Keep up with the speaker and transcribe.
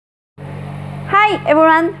Hi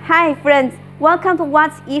everyone, hi friends, welcome to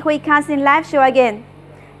What's Yihui Casting live show again.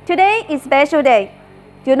 Today is special day.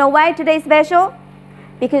 Do you know why today is special?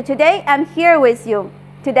 Because today I'm here with you.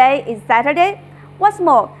 Today is Saturday. What's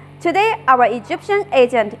more, today our Egyptian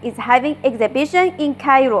agent is having exhibition in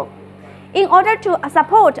Cairo. In order to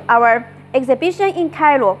support our exhibition in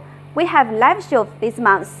Cairo, we have live show this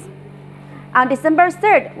month. On December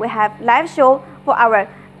 3rd, we have live show for our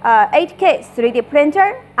 8K 3D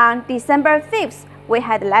printer. On December 5th, we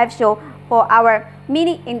had live show for our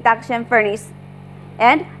mini induction furnace.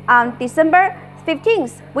 And on December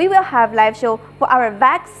 15th, we will have live show for our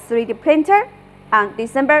VAX 3D printer. On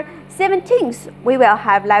December 17th, we will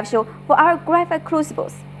have live show for our graphite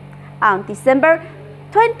crucibles. On December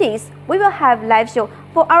 20th, we will have live show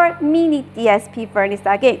for our mini DSP furnace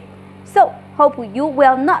again. So, hope you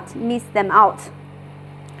will not miss them out.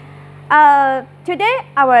 Today,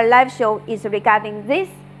 our live show is regarding this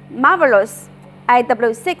marvelous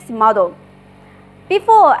IW-6 model.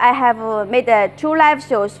 Before, I have made two live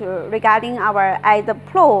shows regarding our IW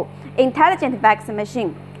Pro intelligent VAX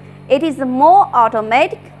machine. It is more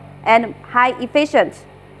automatic and high efficient,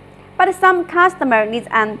 but some customer needs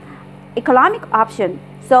an economic option.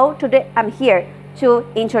 So today, I'm here to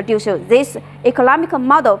introduce you this economical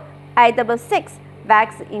model IW-6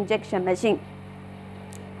 VAX injection machine.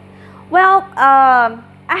 Well, I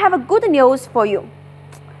have a good news for you.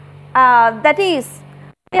 That is,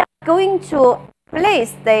 we are going to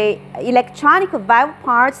place the electronic valve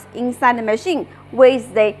parts inside the machine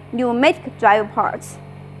with the pneumatic drive parts.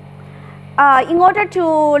 In order to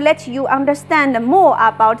let you understand more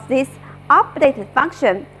about this updated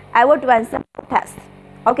function, I will do a simple test.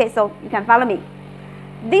 Okay, so you can follow me.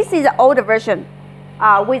 This is the older version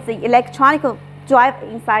with the electronic drive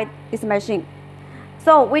inside this machine.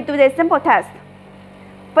 So we do the simple test.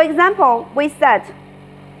 For example, we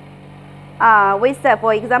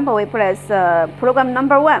press program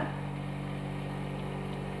number 1.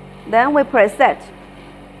 Then we press set.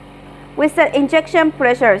 We set injection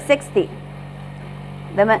pressure 60.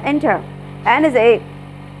 Then we enter. And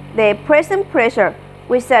the pressing pressure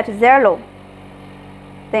we set 0.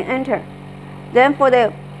 Then enter. Then for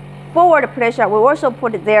the forward pressure we also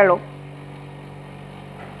put 0.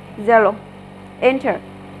 Enter.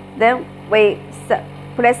 Then we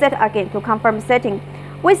press set again to confirm setting.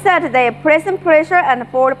 We set the pressing pressure and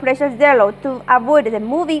forward pressure 0 to avoid the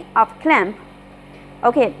moving of clamp.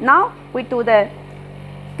 Okay, now we do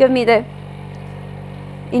give me the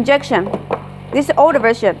injection. This is old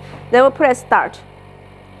version. Then we press start.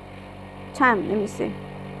 Time, let me see.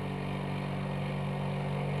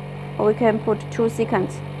 Or we can put 2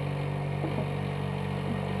 seconds.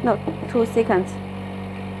 No, 2 seconds.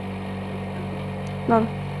 No,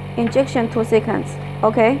 injection 2 seconds.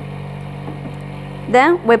 Okay.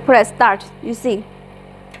 Then we press start. You see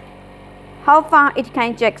how far it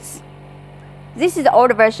can inject. This is the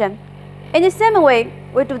old version. In the same way,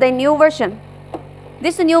 we do the new version.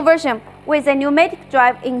 This new version with a pneumatic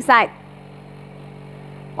drive inside.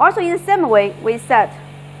 Also in the same way, we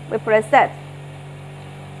press set.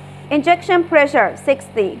 Injection pressure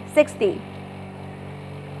 60.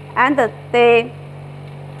 And the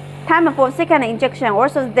time for second injection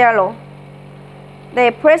also 0.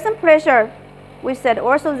 The pressing pressure we set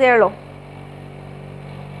also 0.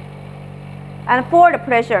 And forward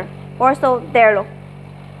pressure also 0.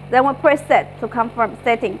 Then we press set to confirm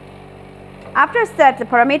setting. After set the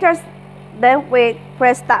parameters, then we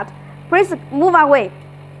press start. Please move away.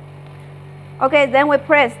 Okay, then we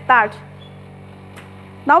press start.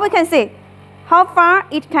 Now we can see how far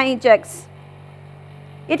it can inject.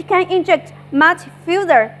 It can inject much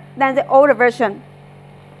further than the old version.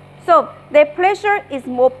 So the pressure is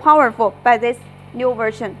more powerful by this new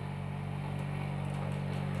version.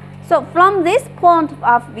 So from this point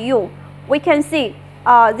of view, we can see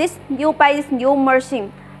this new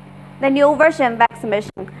machine, the new version VAX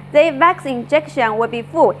machine. The VAX injection will be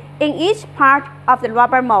full in each part of the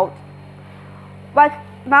rubber mold. But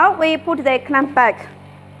now we put the clamp back.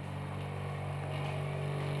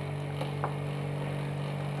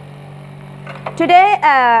 Today,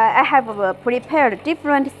 I have prepared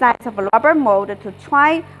different sizes of rubber mold to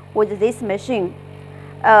try with this machine.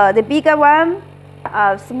 The bigger one,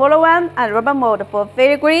 smaller one, and rubber mold for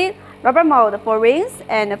filigree, rubber mold for rings,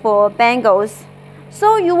 and for bangles.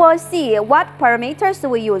 So you will see what parameters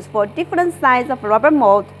we use for different sizes of rubber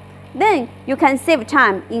mold. Then you can save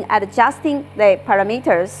time in adjusting the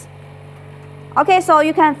parameters. Okay, so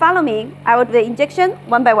you can follow me. I will do the injection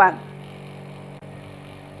one by one.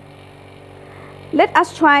 Let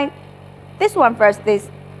us try this one first. This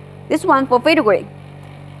one for filigree.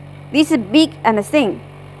 This is big and thin.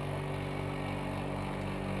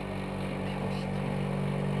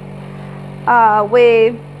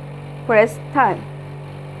 we press time.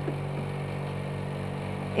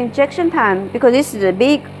 Injection time, because this is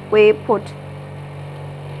big, we put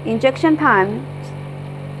injection time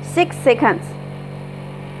 6 seconds.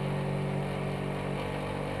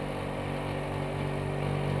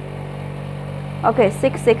 Okay,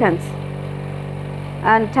 6 seconds.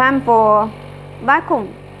 And time for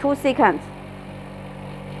vacuum 2 seconds.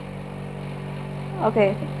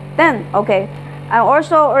 Okay, then okay. And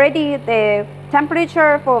also already the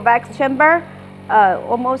temperature for wax chamber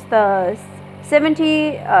almost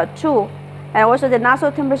 72, and also the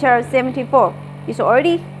nozzle temperature 74. It's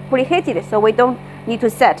already preheated, so we don't need to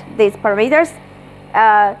set these parameters.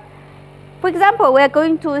 For example, we are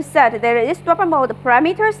going to set the stopper mode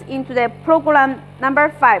parameters into the program number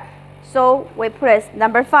 5. So we press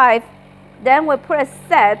number 5, then we press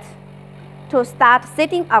set to start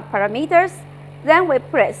setting up parameters. Then we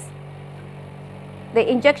press the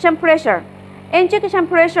injection pressure. Injection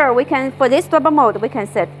pressure, we can, for this stopper mode, we can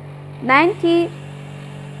set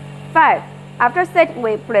 95. After setting,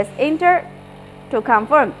 we press enter to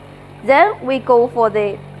confirm. Then we go for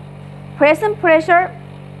the present pressure.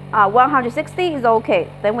 160 is okay.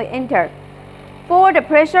 Then we enter. For the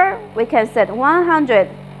pressure, we can set 100.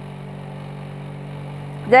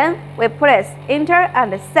 Then we press enter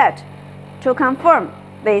and set to confirm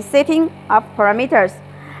the setting of parameters.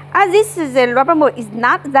 As this is a rubber mode is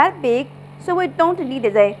not that big, so we don't need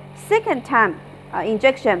the second time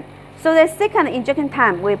injection. So the second injection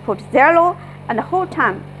time we put 0, and the whole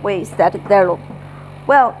time we set 0.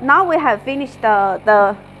 Well, now we have finished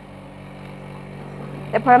the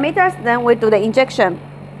parameters. Then we do the injection.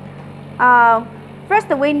 First,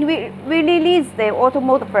 we release the auto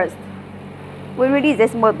mode first. We release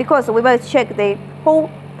this mode because we will check the whole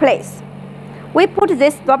place. We put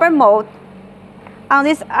this rubber mold on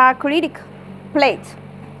this acrylic plate.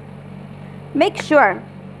 Make sure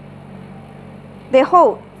the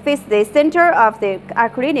hole fits the center of the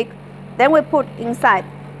acrylic. Then we put inside.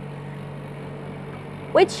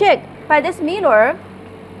 We check by this mirror.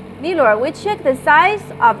 We check the size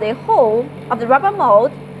of the hole of the rubber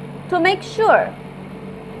mold to make sure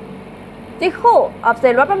the hole of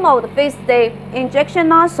the rubber mold fits the injection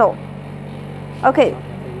nozzle. Okay.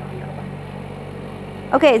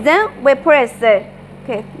 Okay, then we press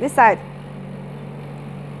this side.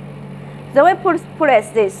 Then we press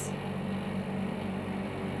this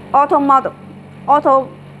auto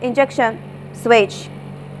injection switch.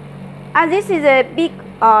 As this is a big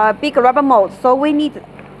rubber mold, so we need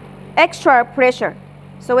extra pressure.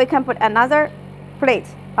 So we can put another plate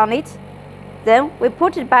on it. Then we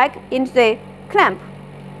put it back into the clamp.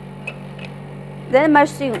 Then the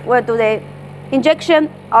machine will do the injection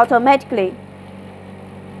automatically.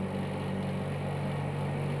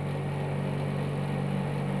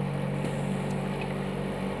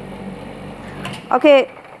 Okay.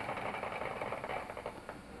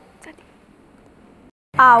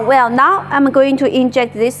 Well, now I'm going to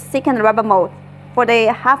inject this second rubber mold for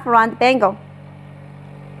the half round bangle.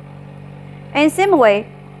 In the same way,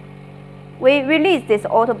 we release this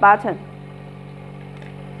auto button.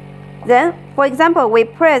 Then, for example, we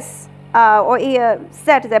press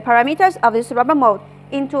set the parameters of this rubber mold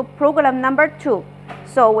into program number 2.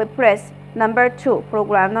 So we press number 2,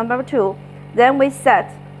 program number 2. Then we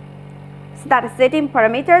start setting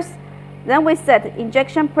parameters. Then we set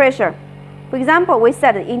injection pressure. For example, we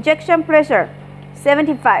set injection pressure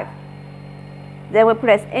 75. Then we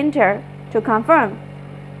press enter to confirm.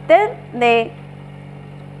 Then the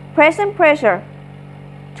present pressure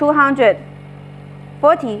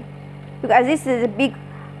 240, because this is a big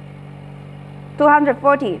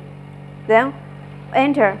 240. Then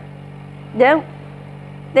enter. Then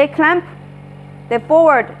the clamp, the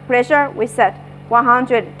forward pressure we set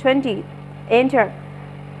 120. Enter.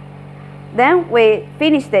 Then we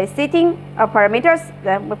finish the setting of parameters.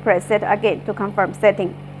 Then we press set again to confirm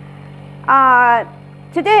setting.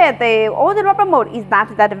 Today, all the rubber mold is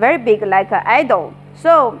not that very big like idle,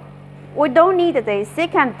 so we don't need the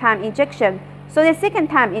second time injection. So the second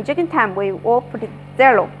time injection time we will put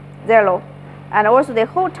 0, and also the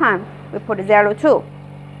whole time we put 0 too.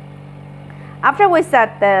 After we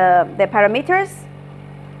set the parameters,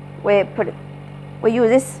 we use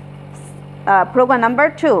this program number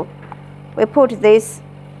 2. We put this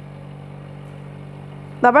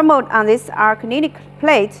rubber mold on this acrylic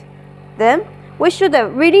plate. Then we should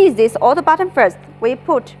release this auto button first. We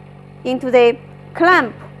put into the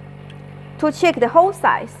clamp to check the hole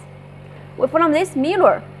size. From this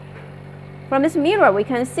mirror, we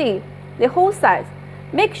can see the hole size.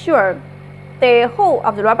 Make sure the hole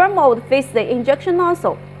of the rubber mold fits the injection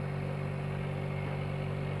nozzle.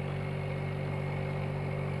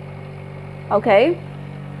 Okay.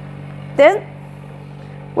 Then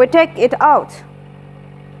we take it out.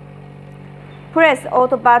 Press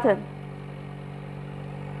auto button.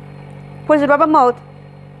 Put the rubber mold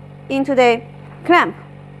into the clamp.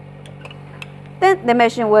 Then the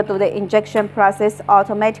machine will do the injection process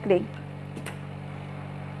automatically.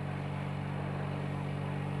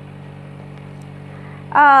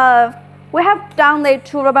 We have done the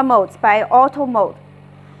 2 rubber molds by auto mode,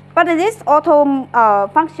 but this auto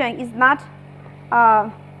function is not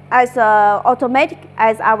as automatic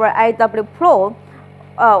as our IW Pro.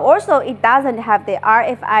 Also, it doesn't have the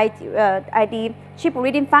RFID chip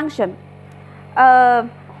reading function.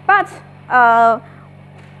 But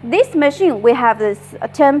this machine, we have this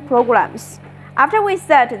 10 programs. After we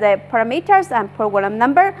set the parameters and program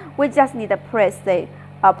number, we just need to press the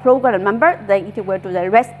program number, then it will do the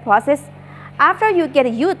rest process. After you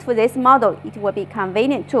get used to this model, it will be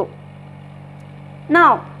convenient too.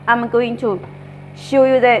 Now, I'm going to show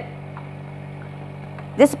you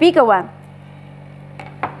this bigger one.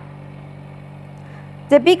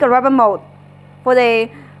 The big rubber mold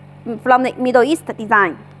from the Middle East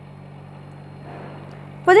design.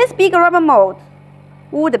 For this big rubber mold,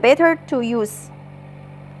 would better to use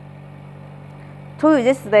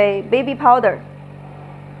the baby powder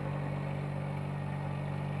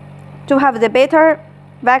to have the better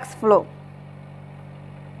wax flow.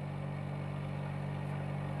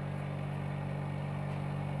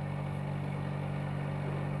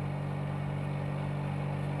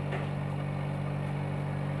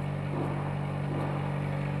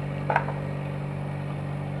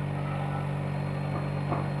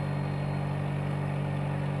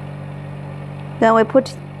 Then we put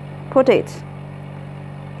it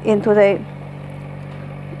into the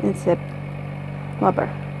rubber.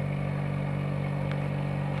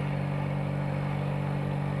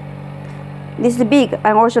 This is big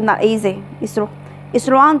and also not easy. It's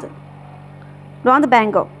round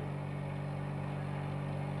bangle.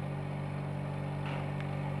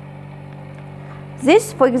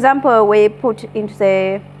 This, for example, we put into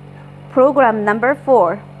the program number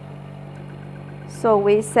 4. So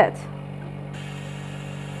we set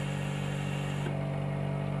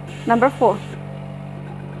number 4.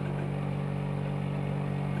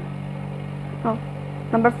 Oh,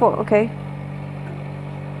 number 4, okay.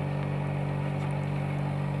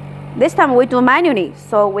 This time we do manually,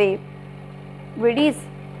 so we release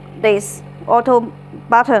this auto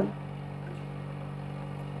button.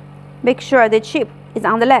 Make sure the chip is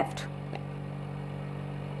on the left.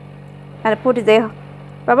 And put the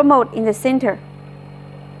rubber mold in the center.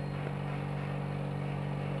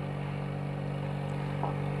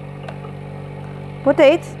 Put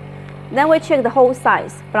it, then we check the hole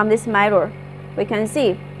size from this mirror. We can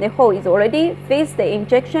see the hole is already fits the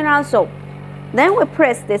injection also. Then we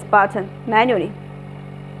press this button manually.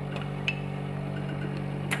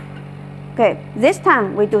 Okay, this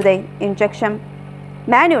time we do the injection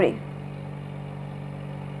manually.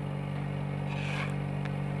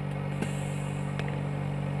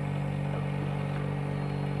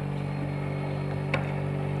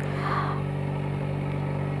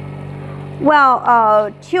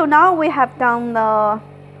 Well, till now we have done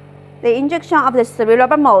the injection of the 3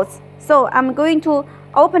 rubber molds. So I'm going to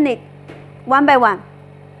open it one by one.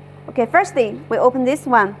 Okay, firstly, we open this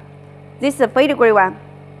one. This is a filigree one.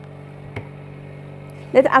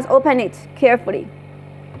 Let us open it carefully.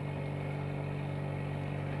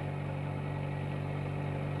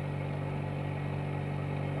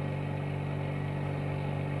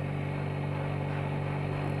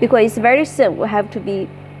 Because it's very thin, we have to be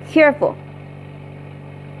careful.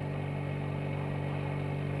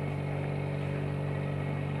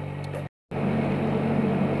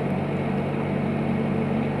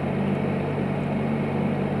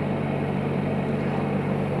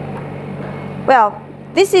 Well,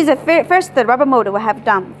 this is the first rubber mold we have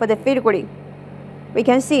done for the filigree. We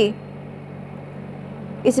can see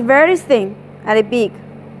it's very thin and big,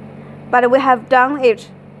 but we have done it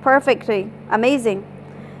perfectly, amazing.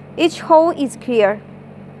 Each hole is clear,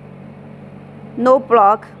 no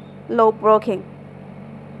block, no broken,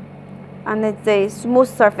 and it's a smooth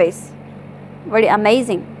surface, very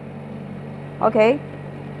amazing. Okay,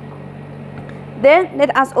 then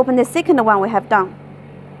let us open the second one we have done.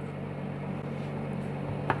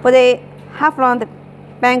 For the half round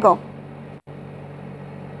bangle,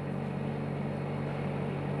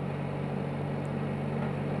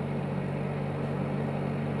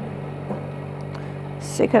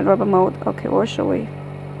 second rubber mold. Okay, or should we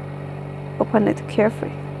open it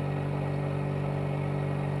carefully?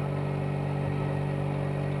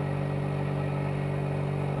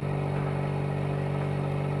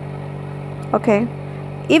 Okay,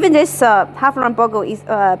 even this half-round bangle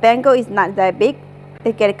is not that big.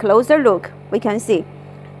 Let's get a closer look. We can see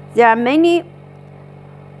there are many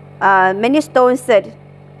stone set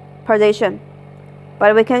position,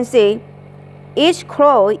 but we can see each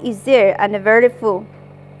claw is there and very full.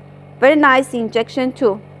 Very nice injection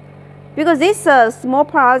too, because this small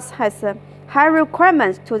parts has high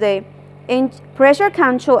requirements to the pressure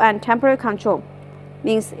control and temperature control.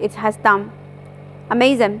 Means it has done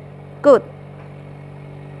amazing, good.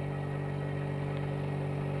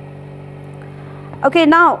 Okay,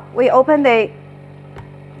 now we open the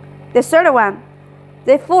third one,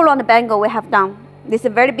 the full round bangle we have done. This is a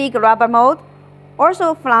very big rubber mold,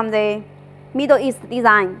 also from the Middle East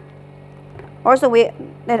design. Also,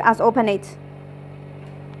 let us open it.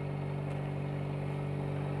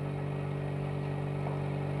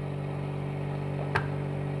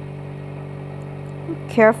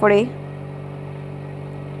 Carefully.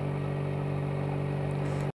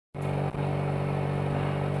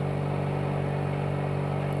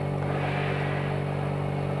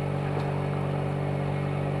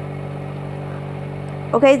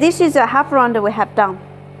 Okay, this is a half round we have done.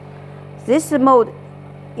 This mold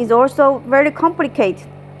is also very complicated,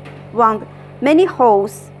 round many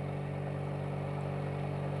holes,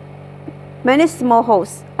 many small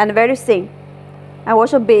holes, and very thin, and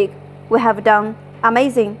also big. We have done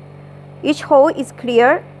amazing. Each hole is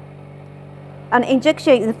clear, and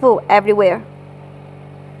injection is full everywhere.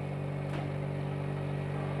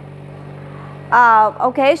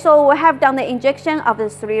 Okay, so we have done the injection of the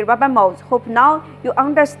 3 rubber molds. Hope now you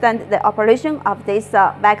understand the operation of this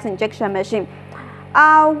wax injection machine.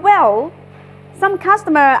 Well, some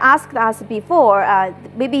customer asked us before,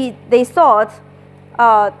 maybe they thought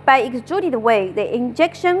by extruded way, the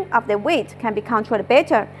injection of the weight can be controlled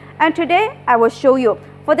better. And today I will show you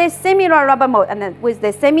for the similar rubber mold and then with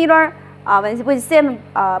the similar, with same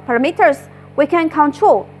parameters, we can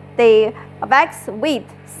control the wax weight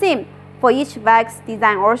same for each wax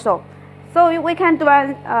design also. So we can do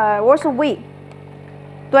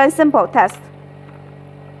do a simple test.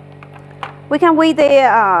 We can weigh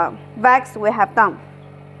the wax we have done.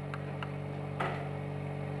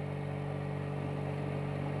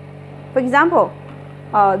 For example,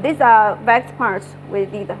 these are wax parts we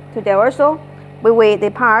did today also. We weigh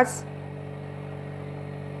the parts,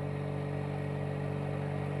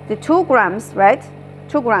 the 2 grams, right?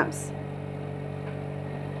 2 grams.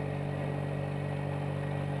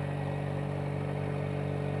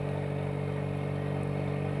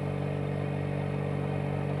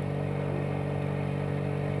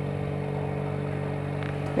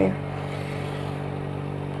 Here.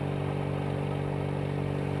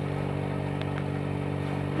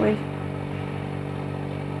 Wait.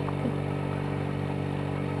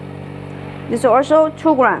 This is also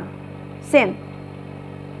 2 grams, same.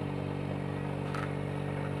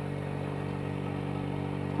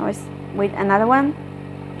 Let's wait another one.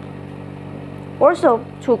 Also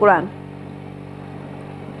 2 grams.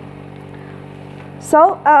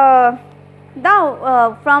 So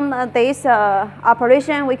now from this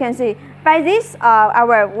operation, we can see by this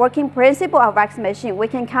our working principle of wax machine, we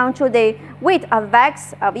can control the weight of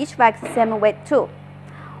wax of each wax same weight too.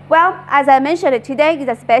 Well, as I mentioned, today is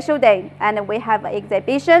a special day and we have an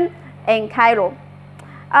exhibition in Cairo.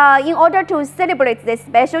 In order to celebrate this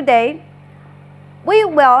special day, we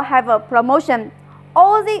will have a promotion.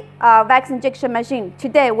 All the wax injection machine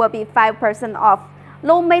today will be 5% off.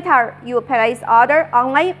 No matter you place order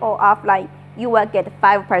online or offline, you will get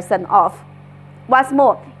 5% off. What's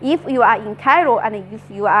more, if you are in Cairo and if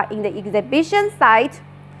you are in the exhibition site,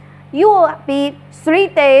 you will be 3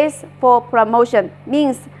 days for promotion.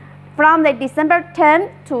 Means from the December 10th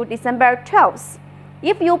to December 12th.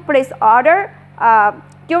 If you place order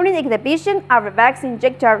during the exhibition of wax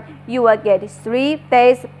injector, you will get 3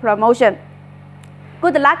 days promotion.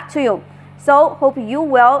 Good luck to you. So hope you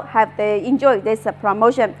will enjoy this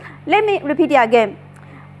promotion. Let me repeat it again.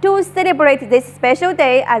 To celebrate this special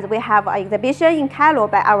day, as we have an exhibition in Cairo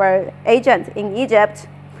by our agent in Egypt,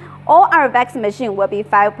 all our wax machine will be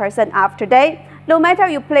 5% off today, no matter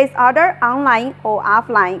you place order online or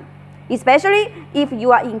offline. Especially if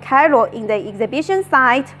you are in Cairo in the exhibition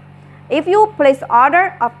site, if you place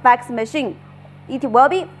order of wax machine, it will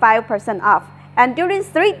be 5% off. And during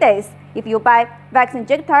 3 days, if you buy wax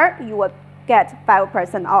injector, you will get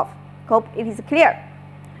 5% off. Hope it is clear.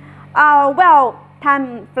 Well,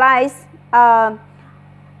 time flies. Well,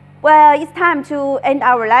 it's time to end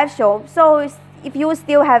our live show. So if you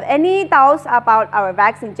still have any doubts about our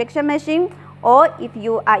wax injection machine or if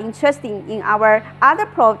you are interested in our other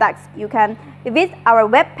products, you can visit our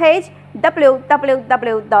webpage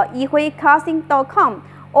www.yihuicasting.com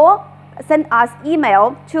or send us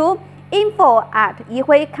email to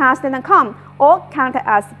info@yihuicasting.com or contact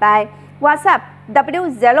us by WhatsApp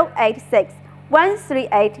W086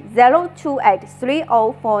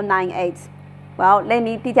 138-028-30498. Well, let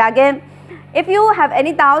me repeat again. If you have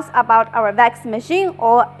any doubts about our wax machine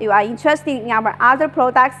or you are interested in our other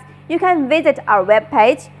products, you can visit our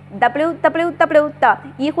webpage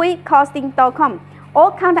www.yihuicasting.com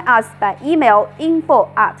or contact us by email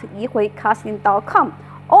info@yihuicasting.com.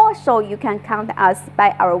 Also, you can contact us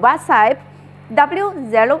by our WhatsApp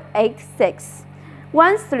W086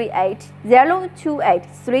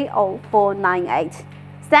 138-028-30498.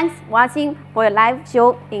 Thanks for watching for your live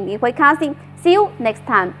show in Yihui Casting. See you next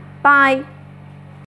time. Bye.